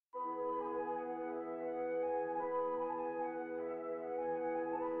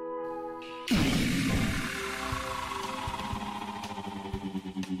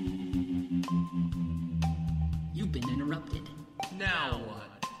You've been interrupted. Now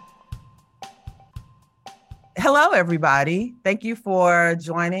what? Hello, everybody. Thank you for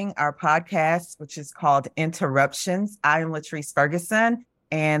joining our podcast, which is called Interruptions. I am Latrice Ferguson,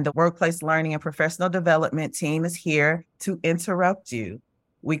 and the Workplace Learning and Professional Development team is here to interrupt you.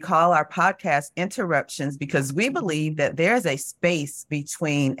 We call our podcast Interruptions because we believe that there's a space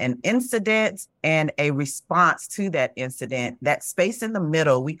between an incident and a response to that incident. That space in the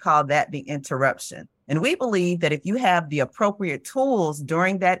middle, we call that the interruption. And we believe that if you have the appropriate tools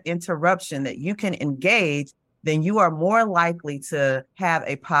during that interruption that you can engage, then you are more likely to have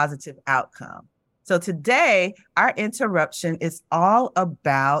a positive outcome. So today, our interruption is all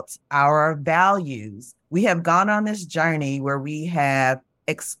about our values. We have gone on this journey where we have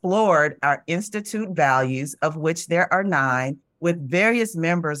explored our Institute values, of which there are 9, with various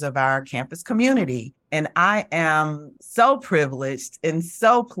members of our campus community. And I am so privileged and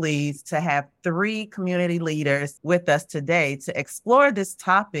so pleased to have 3 community leaders with us today to explore this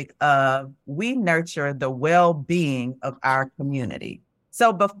topic of we nurture the well-being of our community.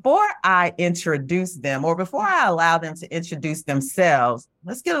 So before I introduce them, or before I allow them to introduce themselves,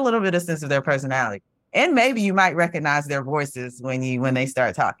 let's get a little bit of sense of their personality. And maybe you might recognize their voices when they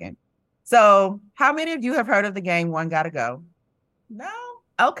start talking. So how many of you have heard of the game One Gotta Go? No?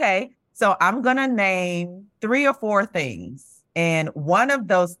 Okay. So I'm going to name 3 or 4 things, and one of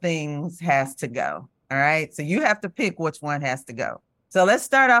those things has to go. All right. So you have to pick which one has to go. So let's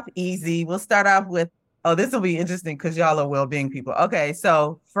start off easy. We'll start off with, this will be interesting because y'all are well-being people. Okay.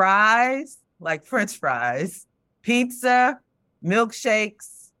 So fries, like French fries, pizza,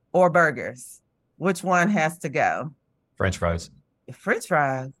 milkshakes, or burgers. Which one has to go? French fries. French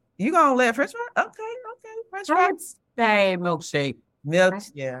fries. You gonna let French fries? Okay. French fries. Say milkshake. Milk.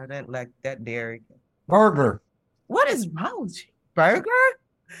 Yeah, that dairy. Burger. What is wrong with you? Burger?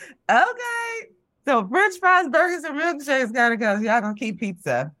 Okay. So French fries, burgers, and milkshakes gotta go. Y'all gonna keep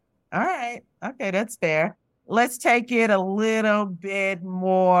pizza. All right. Okay, that's fair. Let's take it a little bit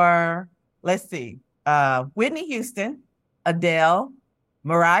more. Let's see. Whitney Houston, Adele,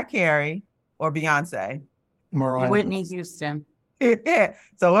 Mariah Carey, or Beyonce? Mariah. Whitney Houston. Yeah.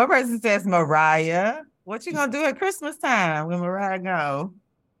 So one person says Mariah. What you gonna do at Christmas time when Mariah go?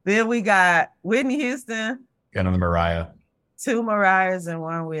 Then we got Whitney Houston. Got on the Mariah. 2 Mariahs and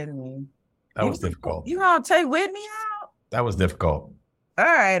 1 Whitney. That was difficult. You gonna take Whitney out? That was difficult. All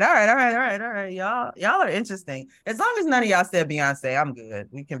right. Y'all are interesting. As long as none of y'all said Beyonce, I'm good.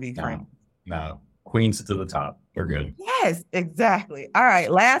 We can be friends. No. Queens to the top. We're good. Yes, exactly. All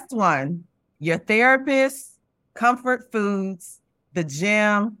right. Last one. Your therapist, comfort foods, the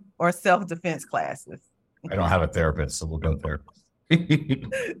gym, or self-defense classes. I don't have a therapist, so we'll go therapist.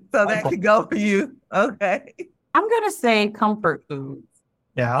 So that could go for you. Okay. I'm going to say comfort foods.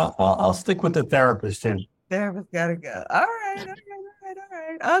 Yeah, I'll stick with the therapist too. Therapist got to go. All right.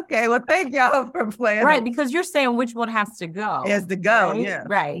 Okay. Well, thank y'all for playing. Right, because you're saying which one has to go. Has to go, right? yeah.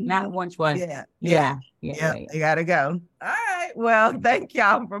 Right, not which one. Yeah. You got to go. All right. Well, thank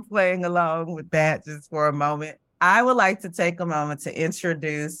y'all for playing along with that just for a moment. I would like to take a moment to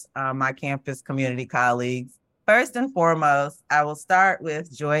introduce my campus community colleagues. First and foremost, I will start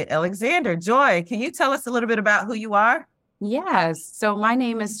with Joy Alexander. Joy, can you tell us a little bit about who you are? Yes. So my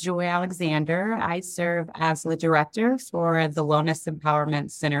name is Joy Alexander. I serve as the director for the Wellness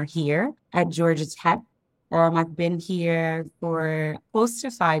Empowerment Center here at Georgia Tech. I've been here for close to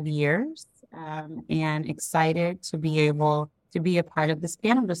 5 years and excited to be able to be a part of this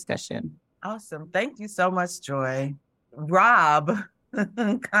panel discussion. Awesome. Thank you so much, Joy. Rob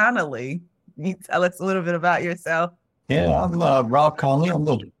Connolly, can you tell us a little bit about yourself? Yeah, I'm Rob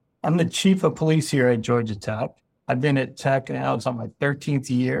Connolly. I'm the chief of police here at Georgia Tech. I've been at Tech now. It's on my 13th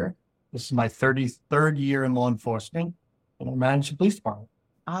year. This is my 33rd year in law enforcement, and I manage the police department.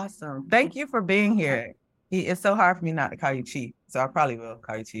 Awesome. Thank you for being here. It's so hard for me not to call you chief, so I probably will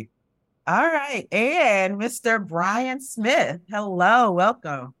call you chief. All right. And Mr. Brian Smith. Hello.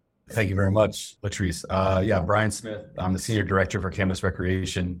 Welcome. Thank you very much, Latrice. Brian Smith. I'm the senior director for campus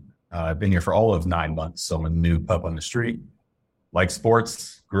recreation. I've been here for all of 9 months, so I'm a new pup on the street. Like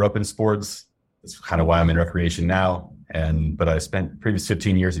sports, grew up in sports. That's kind of why I'm in recreation now. But I spent previous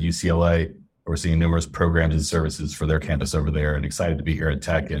 15 years at UCLA overseeing numerous programs and services for their campus over there, and excited to be here at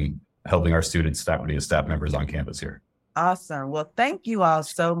Tech and helping our students, faculty, and staff members on campus here. Awesome. Well, thank you all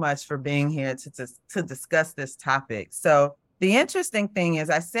so much for being here to discuss this topic. So the interesting thing is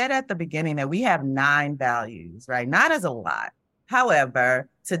I said at the beginning that we have 9 values, right? Not as a lot. However,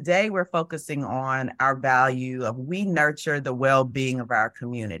 today we're focusing on our value of we nurture the well-being of our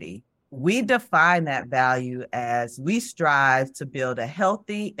community. We define that value as we strive to build a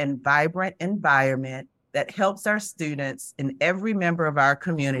healthy and vibrant environment that helps our students and every member of our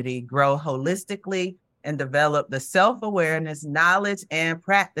community grow holistically and develop the self-awareness, knowledge, and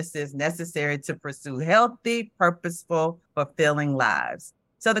practices necessary to pursue healthy, purposeful, fulfilling lives.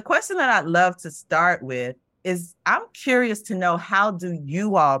 So the question that I'd love to start with is, I'm curious to know, how do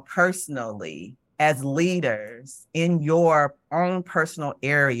you all personally, as leaders in your own personal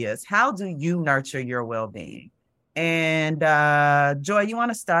areas, how do you nurture your well-being? And Joy, you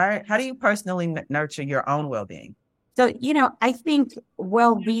want to start? How do you personally nurture your own well-being? So, I think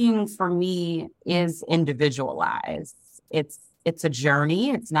well-being for me is individualized. It's a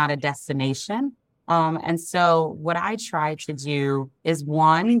journey. It's not a destination. And so what I try to do is,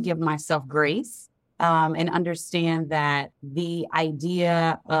 one, give myself grace. And understand that the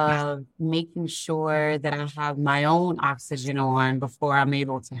idea of making sure that I have my own oxygen on before I'm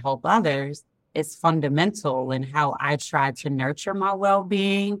able to help others is fundamental in how I try to nurture my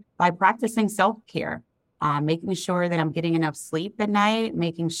well-being by practicing self-care, making sure that I'm getting enough sleep at night,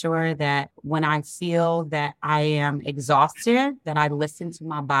 making sure that when I feel that I am exhausted, that I listen to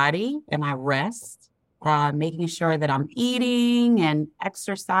my body and I rest, making sure that I'm eating and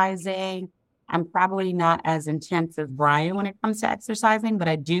exercising. I'm probably not as intense as Brian when it comes to exercising, but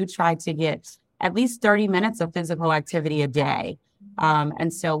I do try to get at least 30 minutes of physical activity a day.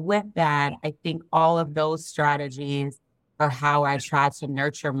 And so with that, I think all of those strategies are how I try to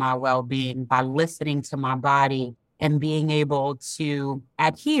nurture my well-being, by listening to my body and being able to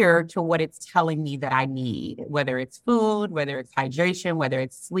adhere to what it's telling me that I need, whether it's food, whether it's hydration, whether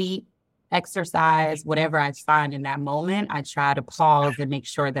it's sleep, exercise, whatever I find in that moment. I try to pause and make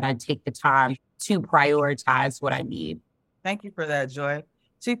sure that I take the time to prioritize what I need. Thank you for that, Joy.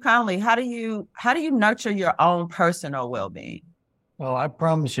 Chief Connolly, how do you nurture your own personal well-being? Well, I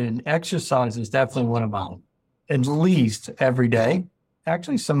promise you, exercise is definitely one of mine, at least every day.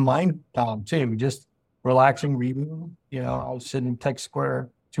 Actually, some mind time too, just relaxing, reading. I'll sit in Tech Square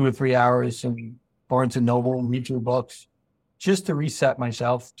 2 or 3 hours and Barnes and Noble and read through books just to reset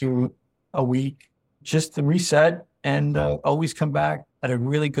myself to a week, just to reset and always come back at a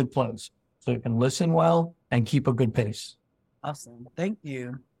really good place so you can listen well and keep a good pace. Awesome. Thank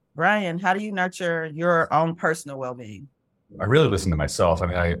you. Brian, how do you nurture your own personal well-being? I really listen to myself. I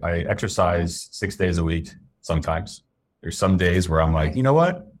mean, I exercise 6 days a week sometimes. There's some days where I'm like, you know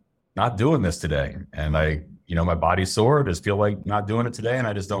what? Not doing this today. And my body's sore. I just feel like not doing it today and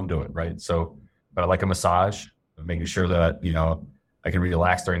I just don't do it, right? So, but I like a massage, making sure that, I can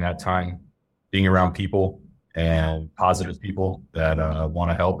relax during that time, being around people and positive people that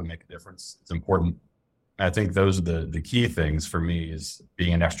want to help and make a difference. It's important. And I think those are the key things for me, is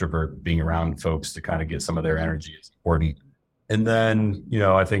being an extrovert, being around folks to kind of get some of their energy is important. And then,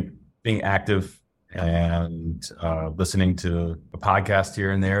 I think being active and listening to a podcast here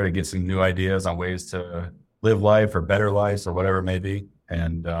and there to get some new ideas on ways to live life or better life or whatever it may be,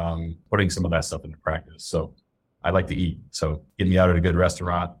 and putting some of that stuff into practice. So I like to eat. So get me out at a good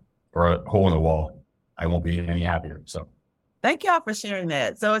restaurant or a hole in the wall, I won't be any happier. So thank y'all for sharing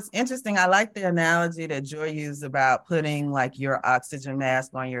that. So it's interesting. I like the analogy that Joy used about putting like your oxygen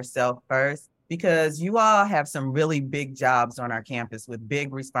mask on yourself first, because you all have some really big jobs on our campus with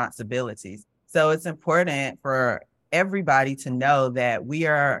big responsibilities. So it's important for everybody to know that we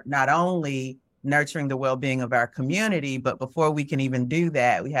are not only nurturing the well-being of our community, but before we can even do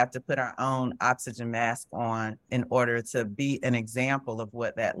that, we have to put our own oxygen mask on in order to be an example of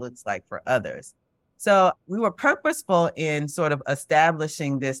what that looks like for others. So we were purposeful in sort of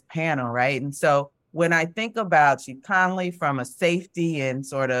establishing this panel, right? And so when I think about Chief Connolly from a safety and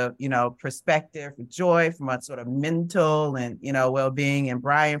sort of, perspective, Joy from a sort of mental and, well-being, and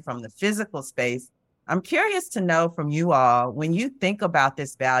Brian from the physical space, I'm curious to know from you all, when you think about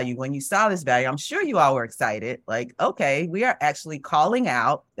this value, when you saw this value, I'm sure you all were excited, like, okay, we are actually calling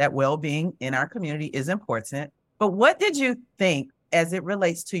out that well-being in our community is important. But what did you think as it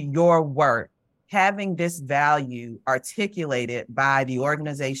relates to your work, having this value articulated by the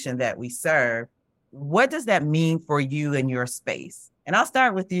organization that we serve? What does that mean for you in your space? And I'll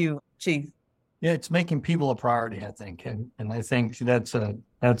start with you, Chief. Yeah, it's making people a priority, I think. And I think that's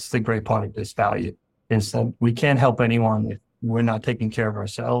the great part of this value, is that we can't help anyone if we're not taking care of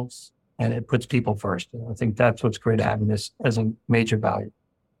ourselves, and it puts people first. And I think that's what's great, having this as a major value.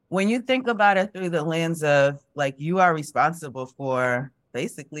 When you think about it through the lens of, like, you are responsible for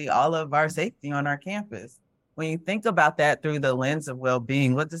basically all of our safety on our campus, when you think about that through the lens of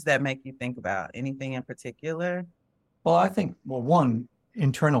well-being, what does that make you think about? Anything in particular? Well, I think, one,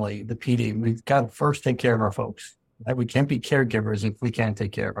 internally, the PD, we've got to first take care of our folks. Right? We can't be caregivers if we can't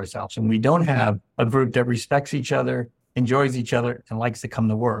take care of ourselves. And we don't have a group that respects each other, enjoys each other, and likes to come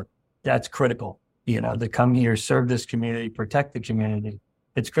to work. That's critical, to come here, serve this community, protect the community.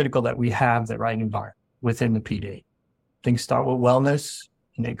 It's critical that we have the right environment within the PD. Things start with wellness,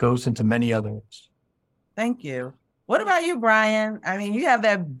 and it goes into many others. Thank you. What about you, Brian? I mean, you have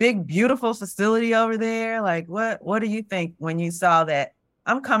that big, beautiful facility over there. Like, what do you think when you saw that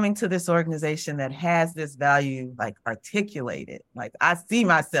I'm coming to this organization that has this value, like, articulated? Like, I see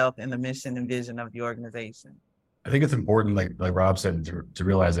myself in the mission and vision of the organization. I think it's important, like Rob said, to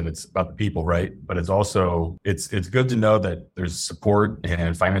realize that it's about the people, right? But it's also, it's good to know that there's support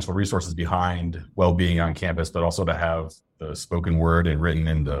and financial resources behind well-being on campus, but also to have the spoken word and written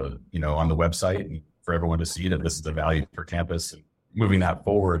in the, on the website, and for everyone to see that this is the value for campus. And moving that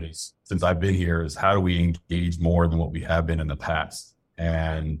forward is, since I've been here, is how do we engage more than what we have been in the past?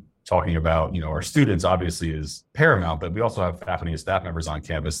 And talking about, our students obviously is paramount, but we also have faculty and staff members on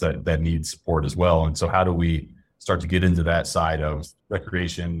campus that need support as well. And so how do we start to get into that side of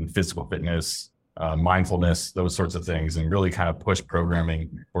recreation, physical fitness, mindfulness, those sorts of things, and really kind of push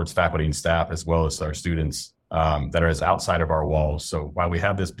programming towards faculty and staff as well as our students that are outside of our walls. So while we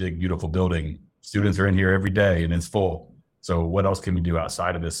have this big, beautiful building, students are in here every day and it's full. So what else can we do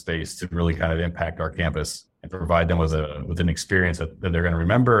outside of this space to really kind of impact our campus and provide them with an experience that they're going to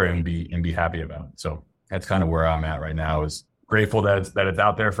remember and be happy about? So that's kind of where I'm at right now, is grateful that it's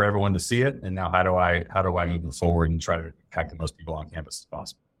out there for everyone to see it. And now how do I move forward and try to impact the most people on campus as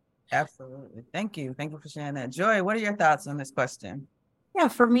possible? Absolutely. Thank you. Thank you for sharing that. Joy, what are your thoughts on this question? Yeah,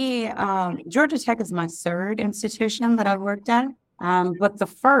 for me, Georgia Tech is my third institution that I've worked at, but the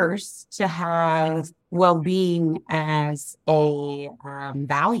first to have well-being as a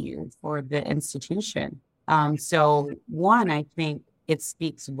value for the institution. So one, I think it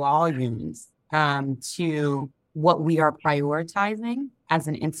speaks volumes to what we are prioritizing as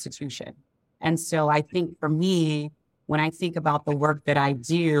an institution. And so I think for me, when I think about the work that I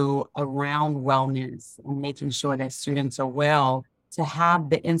do around wellness and making sure that students are well, to have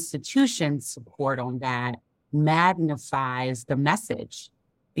the institution support on that magnifies the message.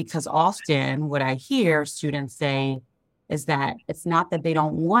 Because often what I hear students say is that it's not that they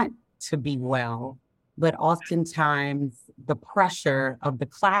don't want to be well, but oftentimes the pressure of the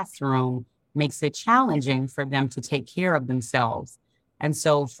classroom makes it challenging for them to take care of themselves. And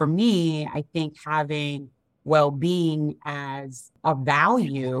so for me, I think having well-being as a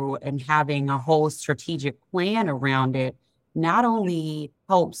value and having a whole strategic plan around it not only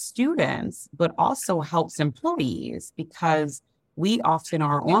helps students, but also helps employees, because we often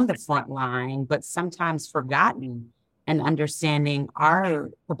are on the front line, but sometimes forgotten and understanding our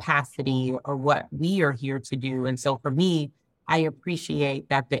capacity or what we are here to do. And so for me, I appreciate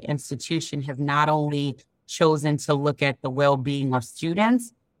that the institution has not only chosen to look at the well-being of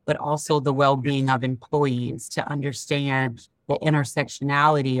students, but also the well-being of employees, to understand the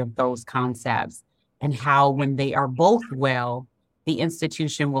intersectionality of those concepts and how when they are both well, the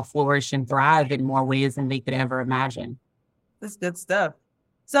institution will flourish and thrive in more ways than they could ever imagine. That's good stuff.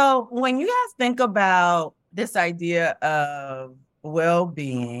 So when you guys think about this idea of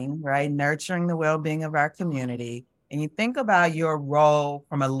well-being, right, nurturing the well-being of our community, and you think about your role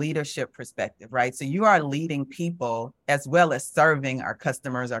from a leadership perspective, right? So you are leading people as well as serving our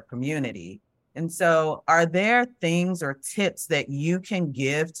customers, our community. And so are there things or tips that you can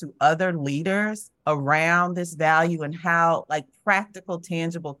give to other leaders around this value, and how, like, practical,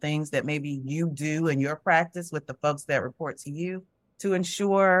 tangible things that maybe you do in your practice with the folks that report to you to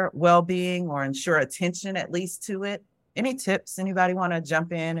ensure well-being or ensure attention at least to it? Any tips? Anybody want to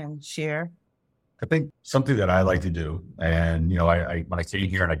jump in and share? I think something that I like to do, and I when I came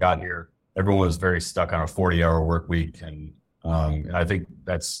here and I got here, everyone was very stuck on a 40-hour work week, and I think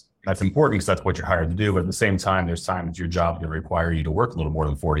that's important because that's what you're hired to do. But at the same time, there's times your job can require you to work a little more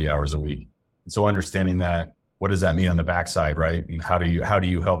than 40 hours a week. And so understanding that, what does that mean on the backside, right? And how do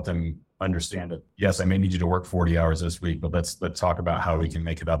you help them understand it? Yes, I may need you to work 40 hours this week, but let's talk about how we can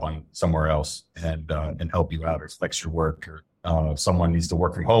make it up on somewhere else and help you out, or flex your work, or if someone needs to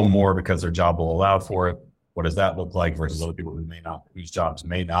work from home more because their job will allow for it. What does that look like versus other people whose jobs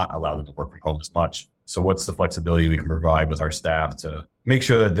may not allow them to work from home as much? So what's the flexibility we can provide with our staff to make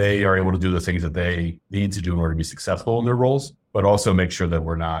sure that they are able to do the things that they need to do in order to be successful in their roles, but also make sure that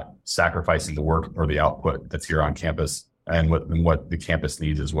we're not sacrificing the work or the output that's here on campus and what the campus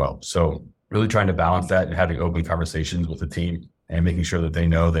needs as well. So really trying to balance that and having open conversations with the team and making sure that they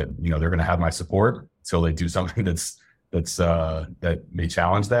know that, they're going to have my support until they do something that may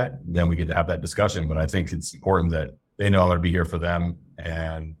challenge that. Then we get to have that discussion. But I think it's important that they know I'm going to be here for them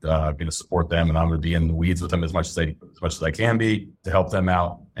and going to support them. And I'm going to be in the weeds with them as much as I can be to help them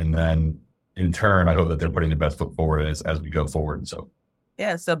out. And then in turn, I hope that they're putting the best foot forward as we go forward. So,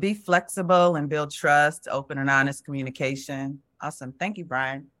 yeah. So be flexible and build trust, open and honest communication. Awesome. Thank you,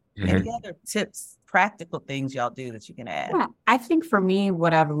 Brian. Any other tips, practical things y'all do that you can add? Yeah, I think for me,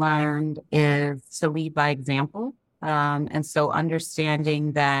 what I've learned is to lead by example. And so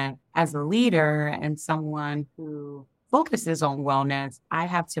understanding that as a leader and someone who focuses on wellness, I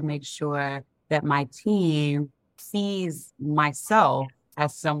have to make sure that my team sees myself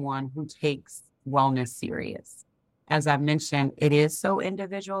as someone who takes wellness serious. As I mentioned, it is so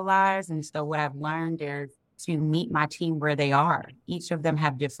individualized. And so what I've learned is to meet my team where they are. Each of them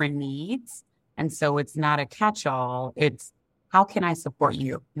have different needs. And so it's not a catch-all. It's how can I support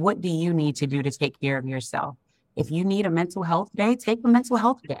you? What do you need to do to take care of yourself? If you need a mental health day, take a mental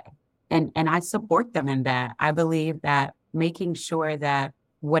health day. And I support them in that. I believe that making sure that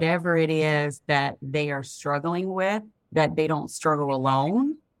whatever it is that they are struggling with, that they don't struggle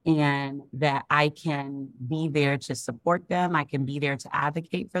alone, and that I can be there to support them. I can be there to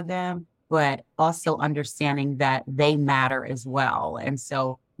advocate for them, but also understanding that they matter as well. And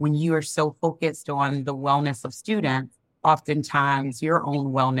so when you are so focused on the wellness of students, oftentimes your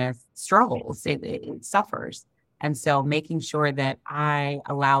own wellness struggles, it suffers. And so making sure that I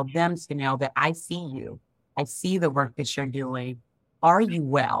allow them to know that I see you, I see the work that you're doing. Are you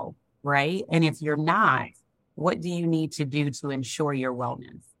well, right? And if you're not, what do you need to do to ensure your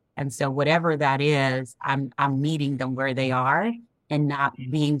wellness? And so whatever that is, I'm meeting them where they are and not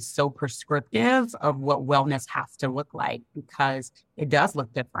being so prescriptive of what wellness has to look like, because it does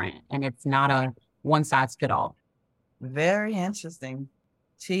look different and it's not a one size fits all. Very interesting.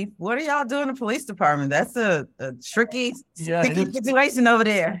 Chief, what are y'all doing in the police department? That's a tricky situation over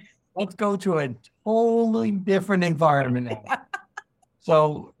there. Let's go to a totally different environment now.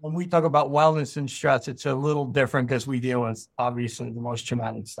 So when we talk about wellness and stress, it's a little different because we deal with obviously the most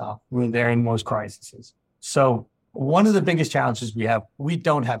traumatic stuff. We're there in most crises. So one of the biggest challenges we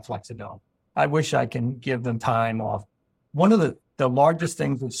don't have flexibility. I wish I can give them time off. One of the largest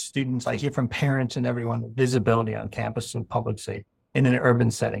things with students, I hear from parents and everyone, visibility on campus and public safety in an urban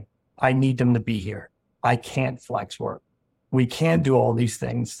setting. I need them to be here. I can't flex work. We can't do all these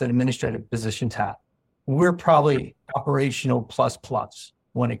things that administrative positions have. We're probably operational plus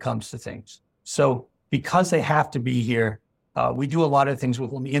when it comes to things. So because they have to be here, we do a lot of things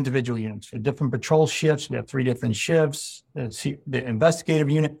within the individual units. For different patrol shifts, we have 3 different shifts, the investigative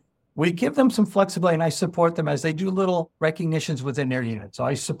unit. We give them some flexibility, and I support them as they do little recognitions within their unit. So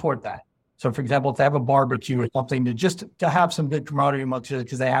I support that. So for example, if they have a barbecue or something, to have some good camaraderie amongst each other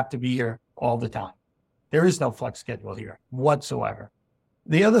because they have to be here all the time. There is no flex schedule here whatsoever.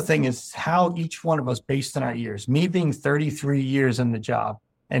 The other thing is how each one of us, based on our years, me being 33 years in the job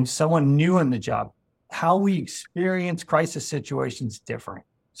and someone new in the job, how we experience crisis situations different.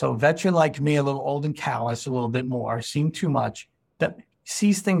 So a veteran like me, a little old and callous, a little bit more, seen too much, that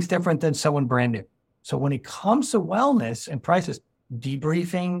sees things different than someone brand new. So when it comes to wellness and crisis,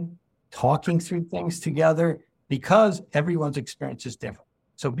 debriefing, talking through things together, because everyone's experience is different.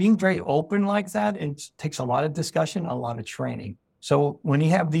 So being very open like that, it takes a lot of discussion, a lot of training. So when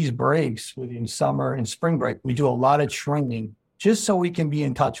you have these breaks within summer and spring break, we do a lot of training just so we can be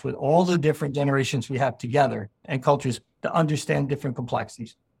in touch with all the different generations we have together and cultures to understand different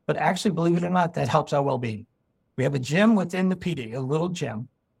complexities. But actually, believe it or not, that helps our well-being. We have a gym within the PD, a little gym.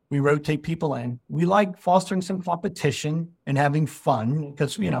 We rotate people in. We like fostering some competition and having fun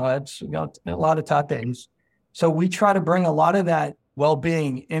because, it's a lot of top days. So we try to bring a lot of that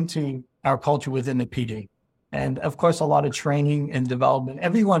well-being into our culture within the PD. And of course, a lot of training and development.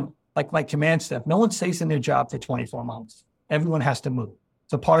 Everyone, like my command staff, no one stays in their job for 24 months. Everyone has to move.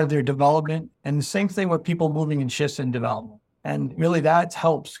 It's a part of their development. And the same thing with people moving in shifts in development. And really that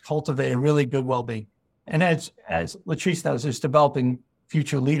helps cultivate a really good well-being. And as Latrice knows, it's developing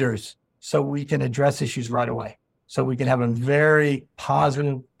future leaders so we can address issues right away. So we can have a very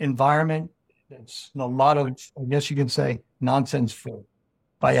positive environment. It's a lot of, I guess you can say, nonsense free.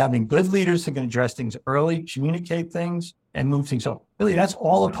 By having good leaders who can address things early, communicate things, and move things on. Really, that's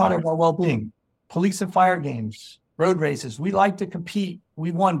all a part of our well-being. Police and fire games, road races. We like to compete.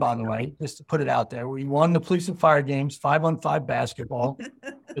 We won, by the way, just to put it out there. We won the police and fire games, 5-on-5 basketball.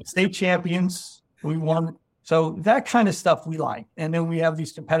 The state champions, we won. So that kind of stuff we like. And then we have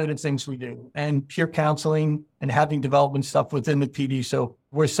these competitive things we do and peer counseling and having development stuff within the PD. So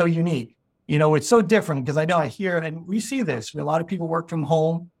we're so unique. It's so different because I know I hear it and we see this. A lot of people work from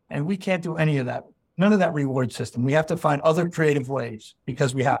home and we can't do any of that. None of that reward system. We have to find other creative ways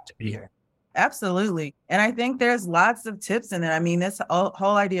because we have to be here. Absolutely. And I think there's lots of tips in it. I mean, this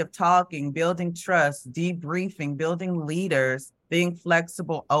whole idea of talking, building trust, debriefing, building leaders, being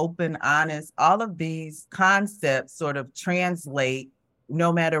flexible, open, honest, all of these concepts sort of translate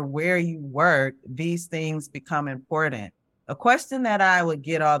no matter where you work, these things become important. A question that I would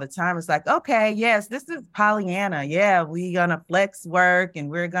get all the time is like, okay, yes, this is Pollyanna. Yeah, we're going to flex work and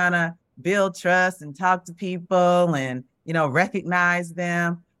we're going to build trust and talk to people and, recognize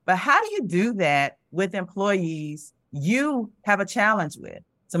them. But how do you do that with employees you have a challenge with?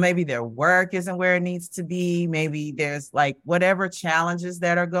 So maybe their work isn't where it needs to be. Maybe there's like whatever challenges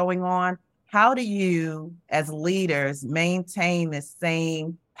that are going on. How do you, as leaders, maintain the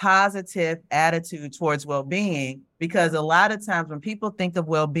same positive attitude towards well-being? Because a lot of times when people think of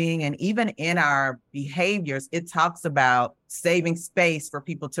well-being, and even in our behaviors, it talks about saving space for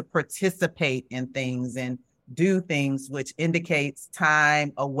people to participate in things and do things, which indicates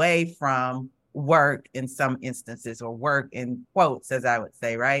time away from work in some instances, or work in quotes, as I would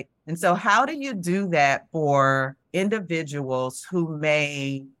say, right? And so how do you do that for individuals who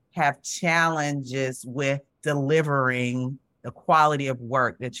may have challenges with delivering the quality of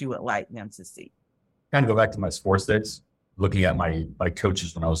work that you would like them to see? Kind of go back to my sports days, looking at my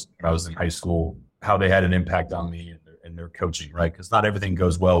coaches when I was in high school, how they had an impact on me and their coaching, right? Because not everything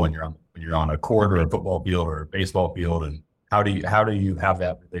goes well when you're on a court or a football field or a baseball field. And how do you have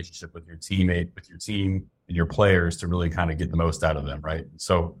that relationship with your teammate, with your team and your players to really kind of get the most out of them, right?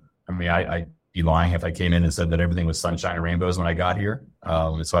 So, I mean, I'd be lying if I came in and said that everything was sunshine and rainbows when I got here.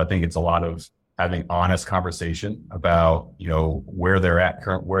 And so I think it's a lot of having honest conversation about, where they're at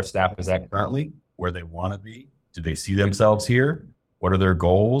where staff is at currently, where they want to be. Do they see themselves here? What are their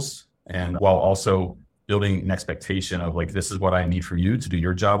goals? And while also building an expectation of like, this is what I need for you to do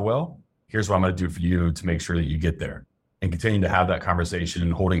your job well. Here's what I'm going to do for you to make sure that you get there, and continuing to have that conversation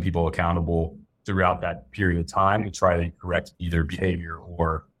and holding people accountable throughout that period of time to try to correct either behavior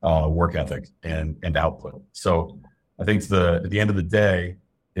or work ethic and output. So I think at the end of the day,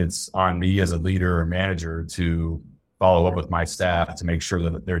 it's on me as a leader or manager to follow up with my staff to make sure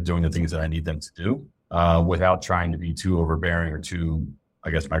that they're doing the things that I need them to do without trying to be too overbearing or too,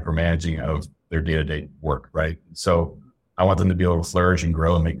 I guess, micromanaging of their day-to-day work, right? So I want them to be able to flourish and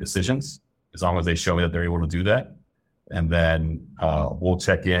grow and make decisions as long as they show me that they're able to do that. And then we'll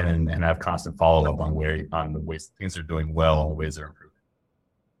check in and have constant follow-up on the ways things are doing well and the ways they're improving.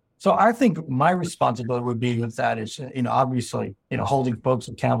 So I think my responsibility would be with that is, obviously, holding folks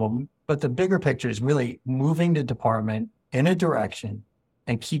accountable. But the bigger picture is really moving the department in a direction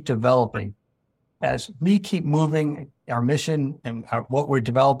and keep developing. As we keep moving our mission and what we're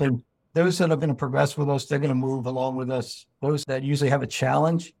developing, those that are going to progress with us, they're going to move along with us. Those that usually have a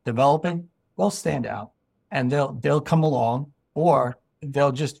challenge developing, they'll stand out and they'll come along, or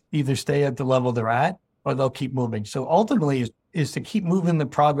they'll just either stay at the level they're at or they'll keep moving. So ultimately is to keep moving the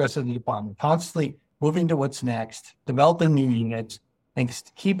progress of the department, constantly moving to what's next, developing new units, and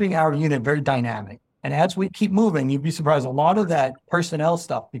keeping our unit very dynamic. And as we keep moving, you'd be surprised, a lot of that personnel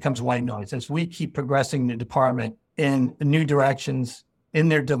stuff becomes white noise as we keep progressing the department in new directions in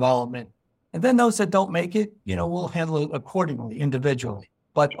their development. And then those that don't make it, we'll handle it accordingly, individually.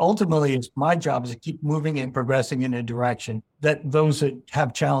 But ultimately, it's my job is to keep moving and progressing in a direction that those that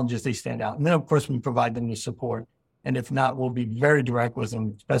have challenges, they stand out. And then, of course, we provide them the support. And if not, we'll be very direct with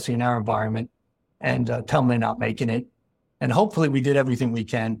them, especially in our environment, and tell them they're not making it. And hopefully we did everything we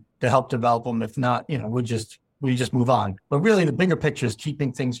can to help develop them. If not, we just move on. But really the bigger picture is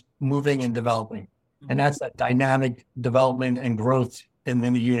keeping things moving and developing. And that's that dynamic development and growth in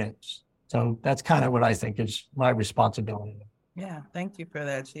the units. So that's kind of what I think is my responsibility. Yeah, thank you for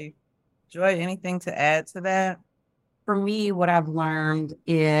that, Chief. Joy, anything to add to that? For me, what I've learned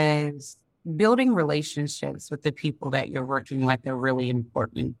is building relationships with the people that you're working with are really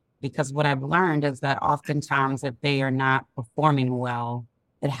important, because what I've learned is that oftentimes if they are not performing well,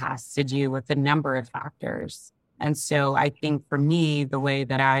 it has to do with a number of factors. And so I think for me, the way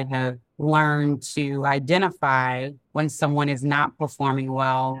that I have learned to identify when someone is not performing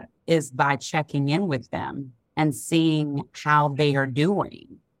well is by checking in with them and seeing how they are doing.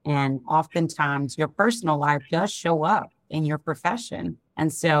 And oftentimes your personal life does show up in your profession.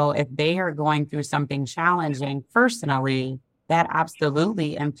 And so if they are going through something challenging personally, that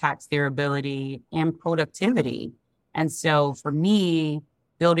absolutely impacts their ability and productivity. And so for me,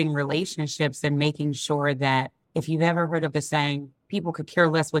 building relationships and making sure that, if you've ever heard of the saying, people could care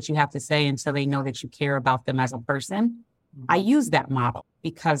less what you have to say until they know that you care about them as a person, I use that model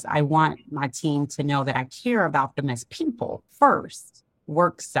because I want my team to know that I care about them as people first,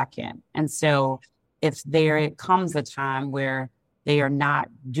 work second. And so if there comes a time where they are not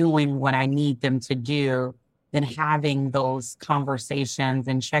doing what I need them to do, then having those conversations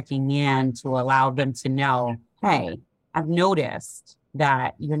and checking in to allow them to know, hey, I've noticed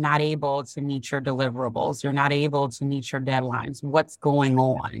that you're not able to meet your deliverables. You're not able to meet your deadlines. What's going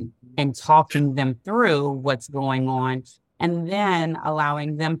on? And talking them through what's going on. And then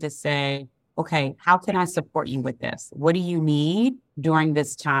allowing them to say, okay, how can I support you with this? What do you need during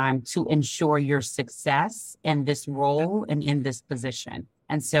this time to ensure your success in this role and in this position?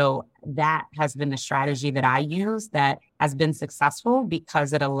 And so that has been the strategy that I use that has been successful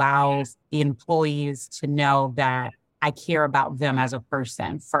because it allows the employees to know that I care about them as a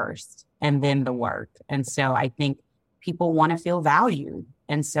person first and then the work. And so I think people want to feel valued.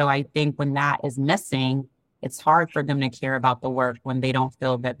 And so I think when that is missing, it's hard for them to care about the work when they don't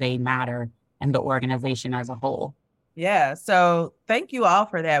feel that they matter and the organization as a whole. Yeah. So thank you all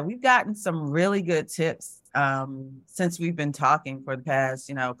for that. We've gotten some really good tips since we've been talking for the past,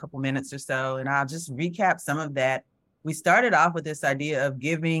 a couple minutes or so. And I'll just recap some of that. We started off with this idea of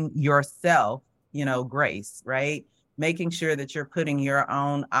giving yourself, grace, right? Making sure that you're putting your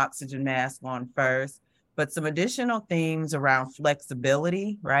own oxygen mask on first, but some additional themes around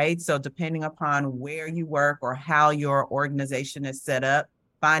flexibility, right? So depending upon where you work or how your organization is set up,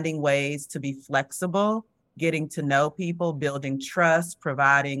 finding ways to be flexible, getting to know people, building trust,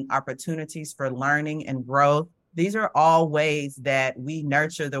 providing opportunities for learning and growth. These are all ways that we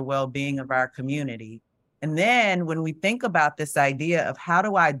nurture the well-being of our community. And then when we think about this idea of how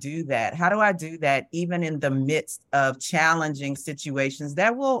do I do that? How do I do that even in the midst of challenging situations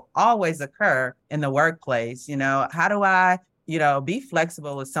that will always occur in the workplace? How do I, be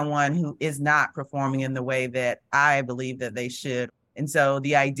flexible with someone who is not performing in the way that I believe that they should? And so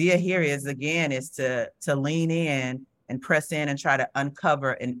the idea here is to lean in and press in and try to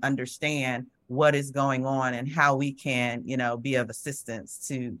uncover and understand what is going on and how we can, be of assistance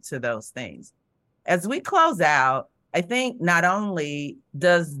to those things. As we close out, I think not only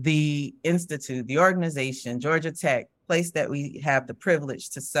does the Institute, the organization, Georgia Tech, place that we have the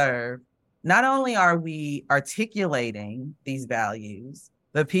privilege to serve, not only are we articulating these values,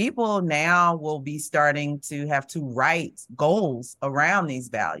 the people now will be starting to have to write goals around these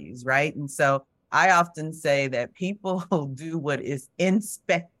values, right? And so I often say that people do what is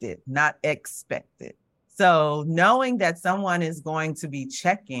inspected, not expected. So knowing that someone is going to be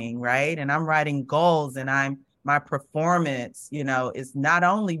checking, right? And I'm writing goals and my performance, is not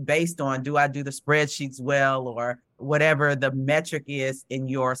only based on do I do the spreadsheets well or whatever the metric is in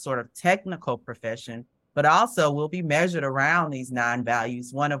your sort of technical profession, but also will be measured around these 9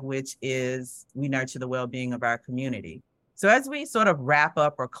 values, one of which is we nurture the well-being of our community. So as we sort of wrap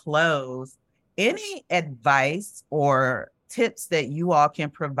up or close, any advice or tips that you all can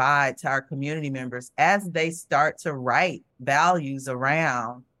provide to our community members as they start to write values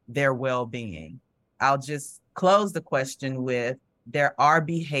around their well-being? I'll just close the question with there are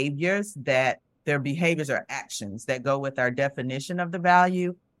behaviors or actions that go with our definition of the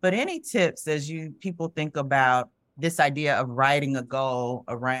value. But any tips as people think about this idea of writing a goal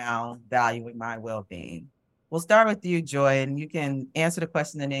around valuing my well-being? We'll start with you, Joy, and you can answer the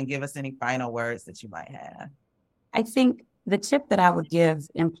question and then give us any final words that you might have. I think the tip that I would give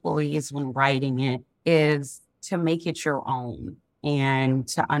employees when writing it is to make it your own and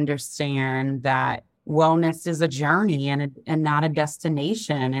to understand that wellness is a journey and not a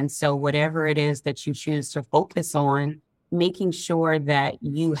destination. And so whatever it is that you choose to focus on, making sure that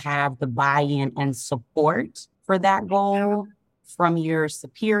you have the buy-in and support for that goal from your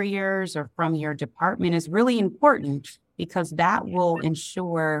superiors or from your department is really important because that will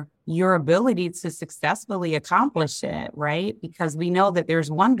ensure your ability to successfully accomplish it, right? Because we know that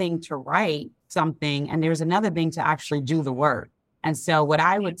there's one thing to write something and there's another thing to actually do the work. And so what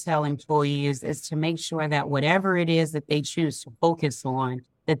I would tell employees is to make sure that whatever it is that they choose to focus on,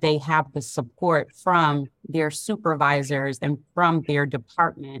 that they have the support from their supervisors and from their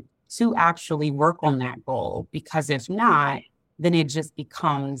department to actually work on that goal. Because if not, then it just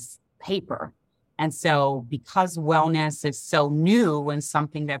becomes paper. And so because wellness is so new and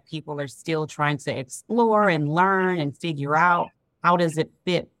something that people are still trying to explore and learn and figure out, how does it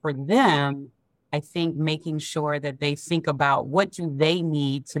fit for them? I think making sure that they think about what do they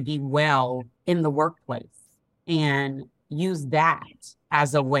need to be well in the workplace and use that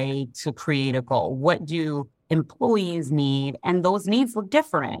as a way to create a goal. What do employees need? And those needs look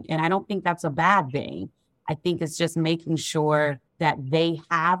different. And I don't think that's a bad thing. I think it's just making sure that they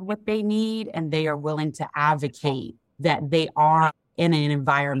have what they need and they are willing to advocate that they are in an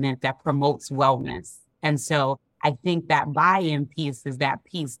environment that promotes wellness. And so I think that buy-in piece is that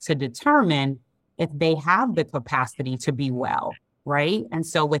piece to determine if they have the capacity to be well. right? And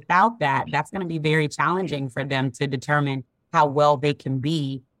so without that, that's going to be very challenging for them to determine how well they can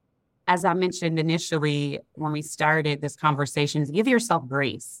be. As I mentioned initially, when we started this conversation, give yourself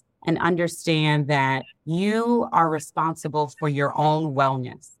grace and understand that you are responsible for your own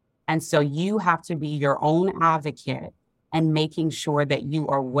wellness. And so you have to be your own advocate and making sure that you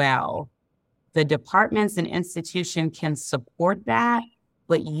are well. The departments and institution can support that,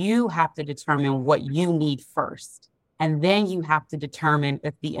 but you have to determine what you need first. And then you have to determine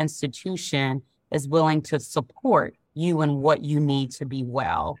if the institution is willing to support you and what you need to be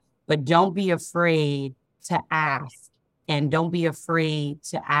well. But don't be afraid to ask, and don't be afraid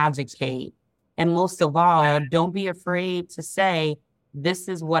to advocate. And most of all, don't be afraid to say, this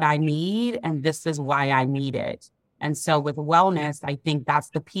is what I need and this is why I need it. And so with wellness, I think that's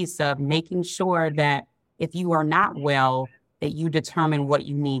the piece of making sure that if you are not well, that you determine what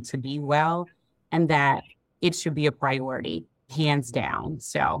you need to be well, and that it should be a priority, hands down.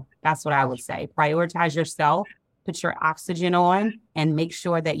 So that's what I would say. Prioritize yourself, put your oxygen on, and make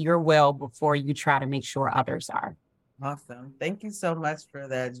sure that you're well before you try to make sure others are. Awesome. Thank you so much for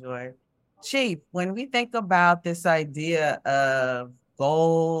that, Joy. Chief, when we think about this idea of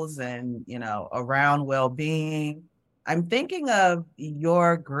goals and, around well-being, I'm thinking of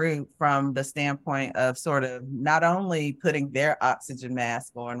your group from the standpoint of sort of not only putting their oxygen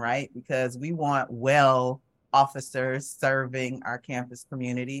mask on, right? Because we want well officers serving our campus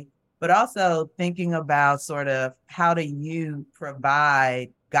community, but also thinking about sort of how do you provide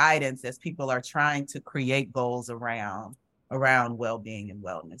guidance as people are trying to create goals around well-being and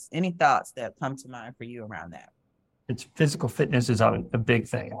wellness. Any thoughts that come to mind for you around that? It's physical fitness is a big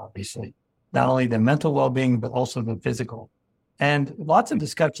thing, obviously. Not only the mental well-being, but also the physical. And lots of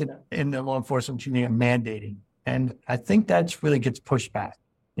discussion in the law enforcement community on mandating. And I think that really gets pushed back.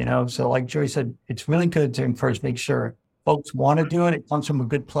 So like Joy said, it's really good to encourage, make sure folks want to do it. It comes from a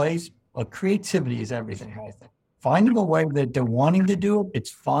good place. But creativity is everything, I think. Finding a way that they're wanting to do it, it's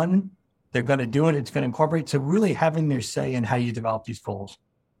fun. They're going to do it. It's going to incorporate. So really having their say in how you develop these goals.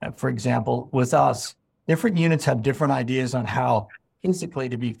 For example, with us, different units have different ideas on how physically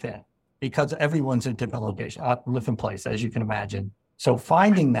to be fit, because everyone's in different location, different place, as you can imagine. So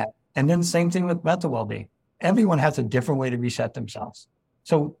finding that, and then same thing with mental well-being. Everyone has a different way to reset themselves.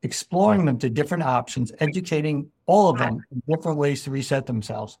 So exploring them to different options, educating all of them in different ways to reset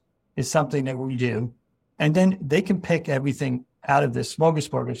themselves is something that we do. And then they can pick everything out of this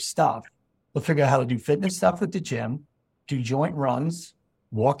smorgasbord of stuff. They'll figure out how to do fitness stuff at the gym, do joint runs,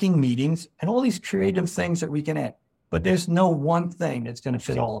 walking meetings, and all these creative things that we can add. But there's no one thing that's going to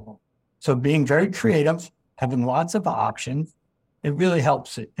fit all of them. So being very creative, having lots of options, it really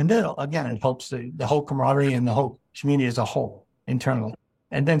helps it. And then again, it helps the whole camaraderie and the whole community as a whole internally.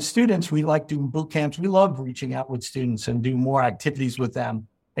 And then students, we like doing boot camps. We love reaching out with students and do more activities with them,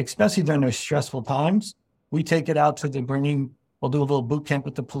 especially during those stressful times. We take it out to we'll do a little boot camp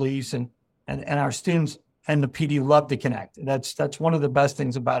with the police, and our students and the PD love to connect. That's one of the best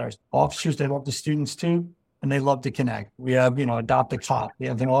things about our officers. They love the students too, and they love to connect. We have, adopt a cop. We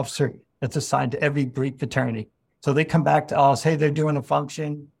have an officer that's assigned to every Greek fraternity. So they come back to us, hey, they're doing a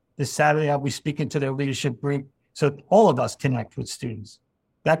function this Saturday. I'll be speaking to their leadership group. So all of us connect with students.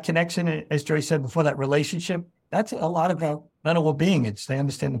 That connection, as Joy said before, that relationship, that's a lot about mental well-being. It's they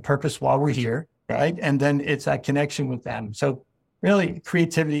understand the purpose while we're here, right? And then it's that connection with them. So really,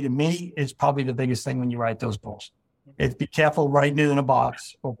 creativity to me is probably the biggest thing when you write those goals. It's be careful writing it in a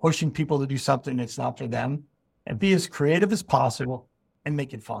box or pushing people to do something that's not for them, and be as creative as possible and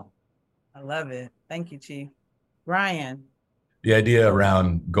make it fun. I love it. Thank you, Chief. Brian. The idea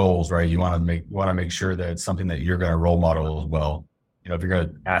around goals, right? You want to make sure that it's something that you're going to role model as well. If you're going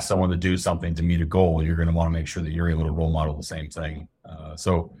to ask someone to do something to meet a goal, you're going to want to make sure that you're able to role model the same thing.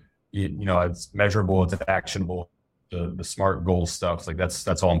 So it's measurable, it's actionable. The SMART goal stuff, like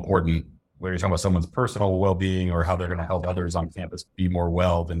that's all important. When you're talking about someone's personal well-being or how they're going to help others on campus be more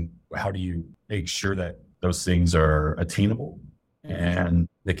well, then how do you make sure that those things are attainable and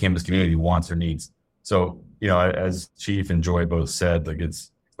the campus community wants or needs? So, as Chief and Joy both said, like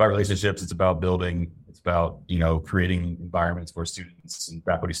it's about relationships, it's about building, it's about, creating environments where students and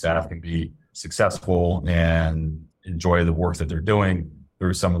faculty staff can be successful and enjoy the work that they're doing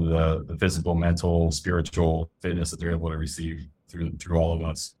through some of the physical, mental, spiritual fitness that they're able to receive through all of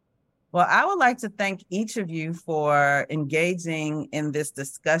us. Well, I would like to thank each of you for engaging in this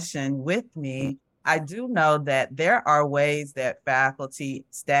discussion with me. I do know that there are ways that faculty,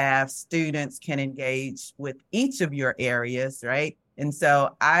 staff, students can engage with each of your areas, right? And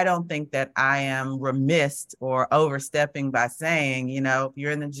so I don't think that I am remiss or overstepping by saying, if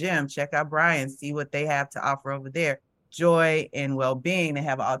you're in the gym, check out Brian, see what they have to offer over there. joy and well-being. They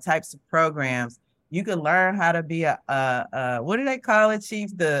have all types of programs. You can learn how to be a what do they call it,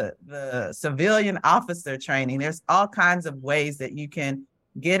 Chief? The civilian officer training. There's all kinds of ways that you can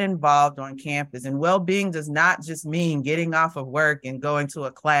get involved on campus. And well-being does not just mean getting off of work and going to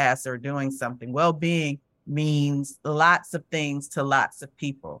a class or doing something. Well-being means lots of things to lots of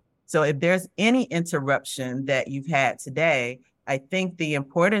people. So if there's any interruption that you've had today, I think the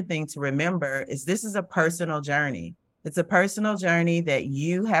important thing to remember is this is a personal journey. It's a personal journey that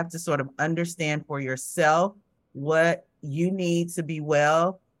you have to sort of understand for yourself what you need to be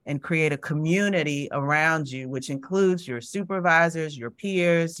well and create a community around you, which includes your supervisors, your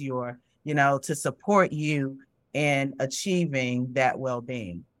peers, to support you in achieving that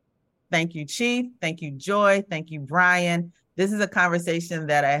well-being. Thank you, Chief. Thank you, Joy. Thank you, Brian. This is a conversation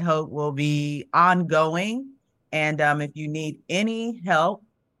that I hope will be ongoing. And if you need any help,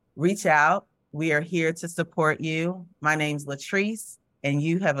 reach out. We are here to support you. My name's Latrice, and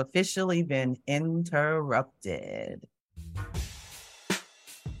you have officially been interrupted.